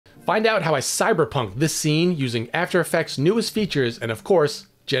Find out how I cyberpunk this scene using After Effects' newest features and of course,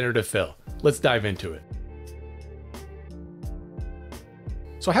 Generative Fill. Let's dive into it.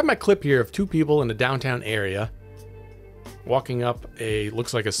 So I have my clip here of two people in a downtown area walking up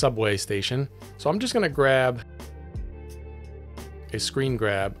looks like a subway station. So I'm just gonna grab a screen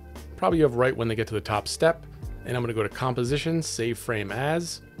grab, probably of right when they get to the top step. And I'm gonna go to Composition, Save Frame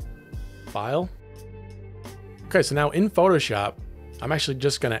As, File. Okay, so now in Photoshop, I'm actually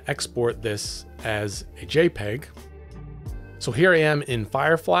just gonna export this as a JPEG. So here I am in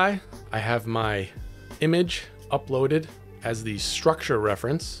Firefly. I have my image uploaded as the structure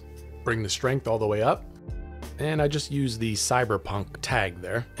reference. Bring the strength all the way up. And I just use the Cyberpunk tag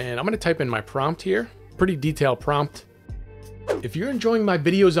there. And I'm gonna type in my prompt here. Pretty detailed prompt. If you're enjoying my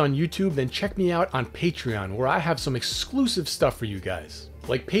videos on YouTube, then check me out on Patreon, where I have some exclusive stuff for you guys.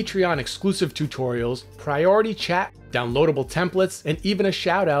 Like Patreon exclusive tutorials, priority chat, downloadable templates, and even a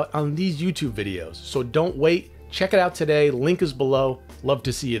shout out on these YouTube videos. So don't wait, check it out today, link is below. Love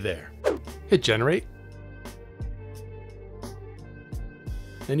to see you there. Hit generate.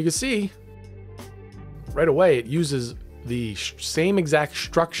 And you can see right away it uses the same exact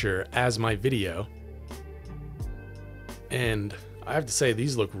structure as my video. And I have to say,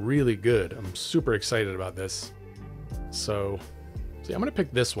 these look really good. I'm super excited about this. So, see, I'm gonna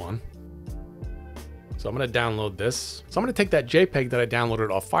pick this one. So I'm gonna download this. So I'm gonna take that JPEG that I downloaded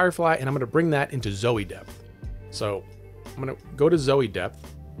off Firefly and I'm gonna bring that into Zoe Depth. So I'm gonna go to Zoe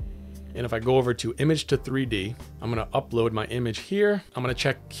Depth. And if I go over to Image to 3D, I'm gonna upload my image here. I'm gonna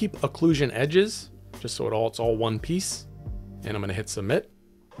check Keep Occlusion Edges, just so it's all one piece. And I'm gonna hit Submit.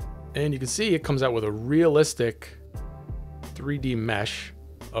 And you can see it comes out with a realistic 3D mesh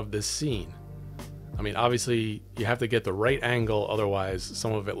of this scene. I mean, obviously you have to get the right angle, otherwise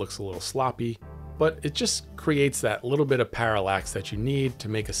some of it looks a little sloppy, but it just creates that little bit of parallax that you need to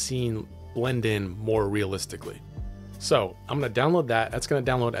make a scene blend in more realistically. So I'm gonna download that. That's gonna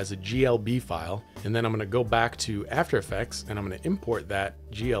download as a GLB file, and then I'm gonna go back to After Effects and I'm gonna import that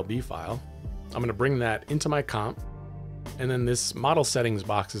GLB file. I'm gonna bring that into my comp, and then this model settings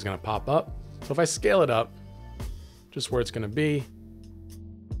box is gonna pop up. So if I scale it up, just where it's gonna be.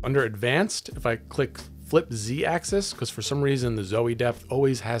 Under Advanced, if I click Flip Z-axis, because for some reason the Zoe Depth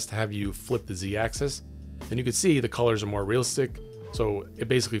always has to have you flip the Z-axis, then you can see the colors are more realistic, so it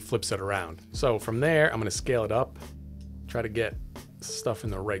basically flips it around. So from there, I'm gonna scale it up, try to get stuff in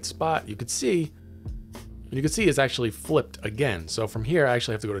the right spot. You can see it's actually flipped again. So from here, I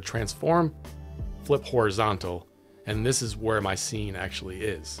actually have to go to Transform, Flip Horizontal, and this is where my scene actually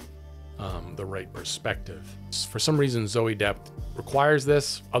is. The right perspective. For some reason, Zoe Depth requires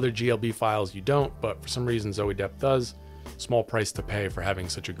this. Other GLB files you don't, but for some reason Zoe Depth does. Small price to pay for having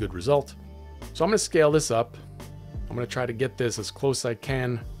such a good result. So I'm gonna scale this up. I'm gonna try to get this as close as I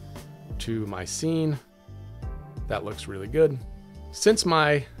can to my scene. That looks really good. Since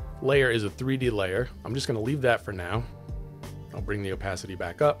my layer is a 3D layer, I'm just gonna leave that for now. I'll bring the opacity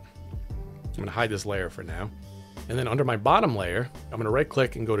back up. I'm gonna hide this layer for now. And then under my bottom layer, I'm gonna right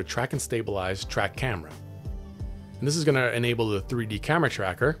click and go to Track and Stabilize, Track Camera. And this is gonna enable the 3D camera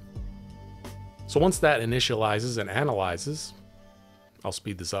tracker. So once that initializes and analyzes, I'll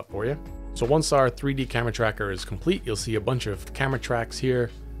speed this up for you. So once our 3D camera tracker is complete, you'll see a bunch of camera tracks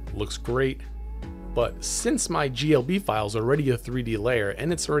here. Looks great. But since my GLB file is already a 3D layer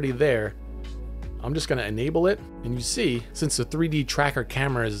and it's already there, I'm just gonna enable it. And you see, since the 3D tracker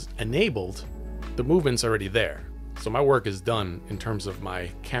camera is enabled, the movement's already there. So my work is done in terms of my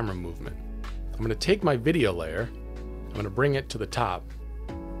camera movement. I'm gonna take my video layer, I'm gonna bring it to the top,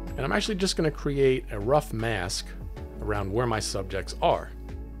 and I'm actually just gonna create a rough mask around where my subjects are.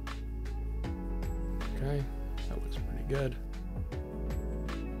 Okay, that looks pretty good.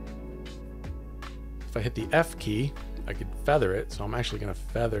 If I hit the F key, I could feather it, so I'm actually gonna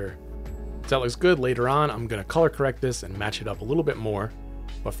feather. So that looks good. Later on, I'm gonna color correct this and match it up a little bit more.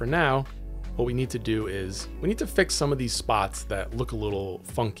 But for now, what we need to do is we need to fix some of these spots that look a little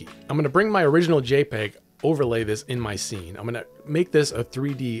funky. I'm gonna bring my original JPEG, overlay this in my scene. I'm gonna make this a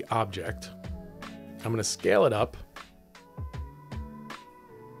 3D object. I'm gonna scale it up,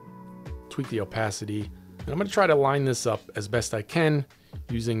 tweak the opacity, and I'm gonna try to line this up as best I can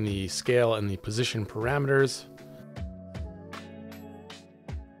using the scale and the position parameters.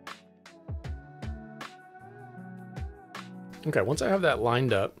 Okay, once I have that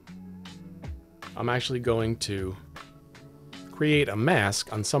lined up, I'm actually going to create a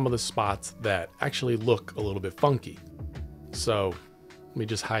mask on some of the spots that actually look a little bit funky. So let me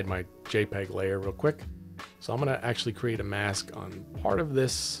just hide my JPEG layer real quick. So I'm gonna actually create a mask on part of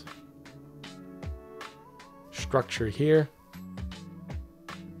this structure here.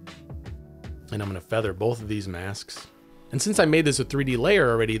 And I'm gonna feather both of these masks. And since I made this a 3D layer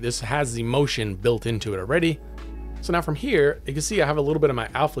already, this has the motion built into it already. So now from here, you can see I have a little bit of my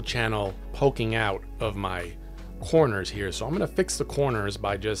alpha channel poking out of my corners here. So I'm gonna fix the corners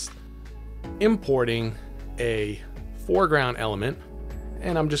by just importing a foreground element,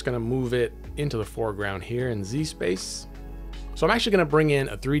 and I'm just gonna move it into the foreground here in Z space. So I'm actually gonna bring in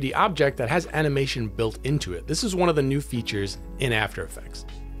a 3D object that has animation built into it. This is one of the new features in After Effects.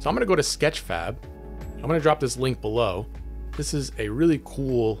 So I'm gonna go to SketchFab. I'm gonna drop this link below. This is a really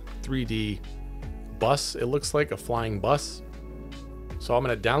cool 3D bus. It looks like a flying bus. So I'm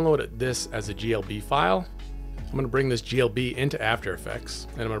gonna download this as a GLB file. I'm gonna bring this GLB into After Effects,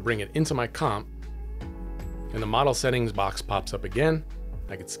 and I'm gonna bring it into my comp. And the model settings box pops up again.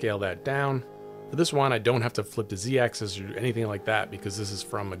 I could scale that down. For this one, I don't have to flip the Z-axis or anything like that because this is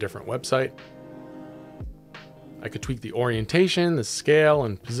from a different website. I could tweak the orientation, the scale,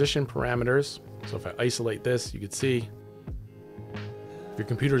 and position parameters. So if I isolate this, you can see if your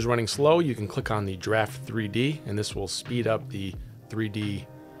computer is running slow, you can click on the Draft 3D, and this will speed up the 3D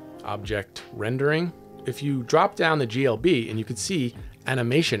object rendering. If you drop down the GLB, and you can see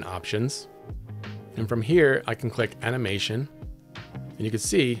animation options, and from here, I can click animation, and you can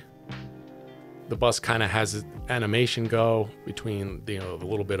see the bus kind of has its animation go between the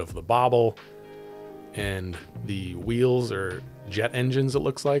little bit of the bobble and the wheels or jet engines, it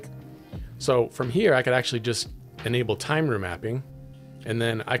looks like. So from here, I could actually just enable time remapping, and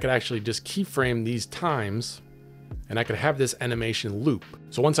then I could actually just keyframe these times, and I could have this animation loop.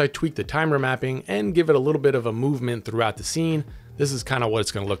 So once I tweak the time remapping and give it a little bit of a movement throughout the scene, this is kind of what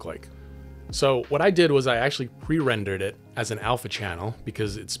it's going to look like. So what I did was I actually pre-rendered it as an alpha channel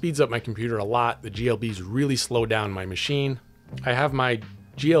because it speeds up my computer a lot. The GLBs really slow down my machine. I have my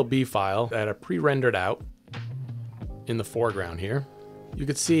GLB file that I pre-rendered out in the foreground here. You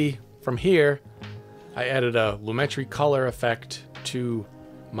could see from here, I added a Lumetri color effect to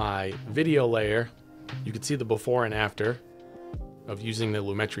my video layer. You can see the before and after of using the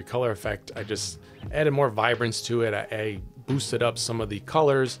Lumetri color effect. I just added more vibrance to it. I boosted up some of the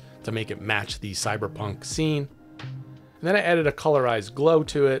colors to make it match the cyberpunk scene. And then I added a colorized glow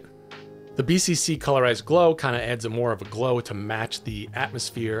to it. The BCC colorized glow kind of adds more of a glow to match the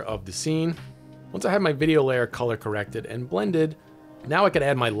atmosphere of the scene. Once I have my video layer color corrected and blended, now I could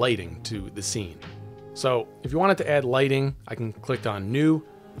add my lighting to the scene. So if you wanted to add lighting, I can click on New,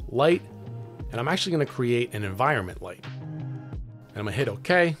 Light, and I'm actually gonna create an environment light. And I'm gonna hit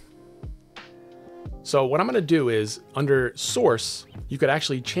OK. So what I'm gonna do is, under Source, you could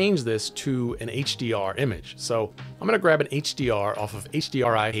actually change this to an HDR image. So I'm gonna grab an HDR off of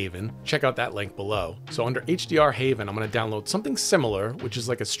HDRI Haven. Check out that link below. So under HDR Haven, I'm gonna download something similar, which is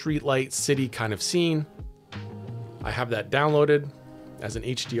like a streetlight city kind of scene. I have that downloaded as an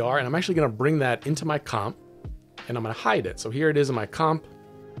HDR, and I'm actually gonna bring that into my comp, and I'm gonna hide it. So here it is in my comp.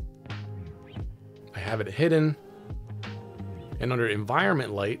 I have it hidden. And under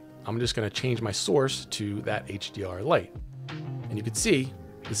environment light, I'm just gonna change my source to that HDR light. And you can see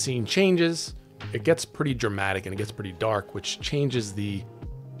the scene changes. It gets pretty dramatic and it gets pretty dark, which changes the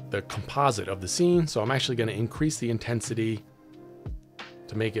composite of the scene. So I'm actually gonna increase the intensity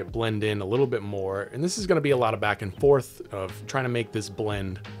to make it blend in a little bit more. And this is gonna be a lot of back and forth of trying to make this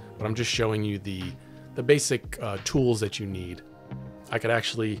blend, but I'm just showing you the basic tools that you need. I could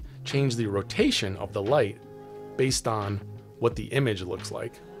actually change the rotation of the light based on what the image looks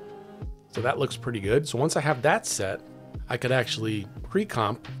like. So that looks pretty good. So once I have that set, I could actually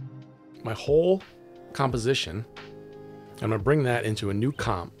pre-comp my whole composition. I'm gonna bring that into a new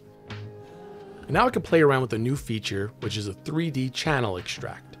comp. And now I can play around with a new feature, which is a 3D channel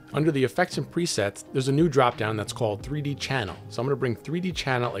extract. Under the effects and presets, there's a new dropdown that's called 3D channel. So I'm gonna bring 3D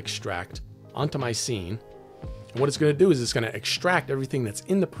channel extract onto my scene. And what it's gonna do is it's gonna extract everything that's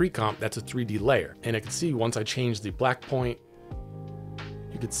in the pre-comp that's a 3D layer. And I can see once I change the black point,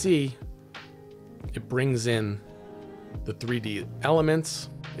 you can see it brings in the 3D elements.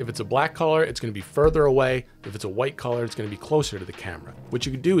 If it's a black color, it's gonna be further away. If it's a white color, it's gonna be closer to the camera. What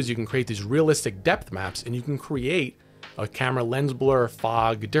you can do is you can create these realistic depth maps, and you can create a camera lens blur,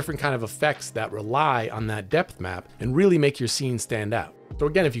 fog, different kind of effects that rely on that depth map and really make your scene stand out. So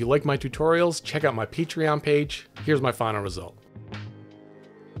again, if you like my tutorials, check out my Patreon page. Here's my final result.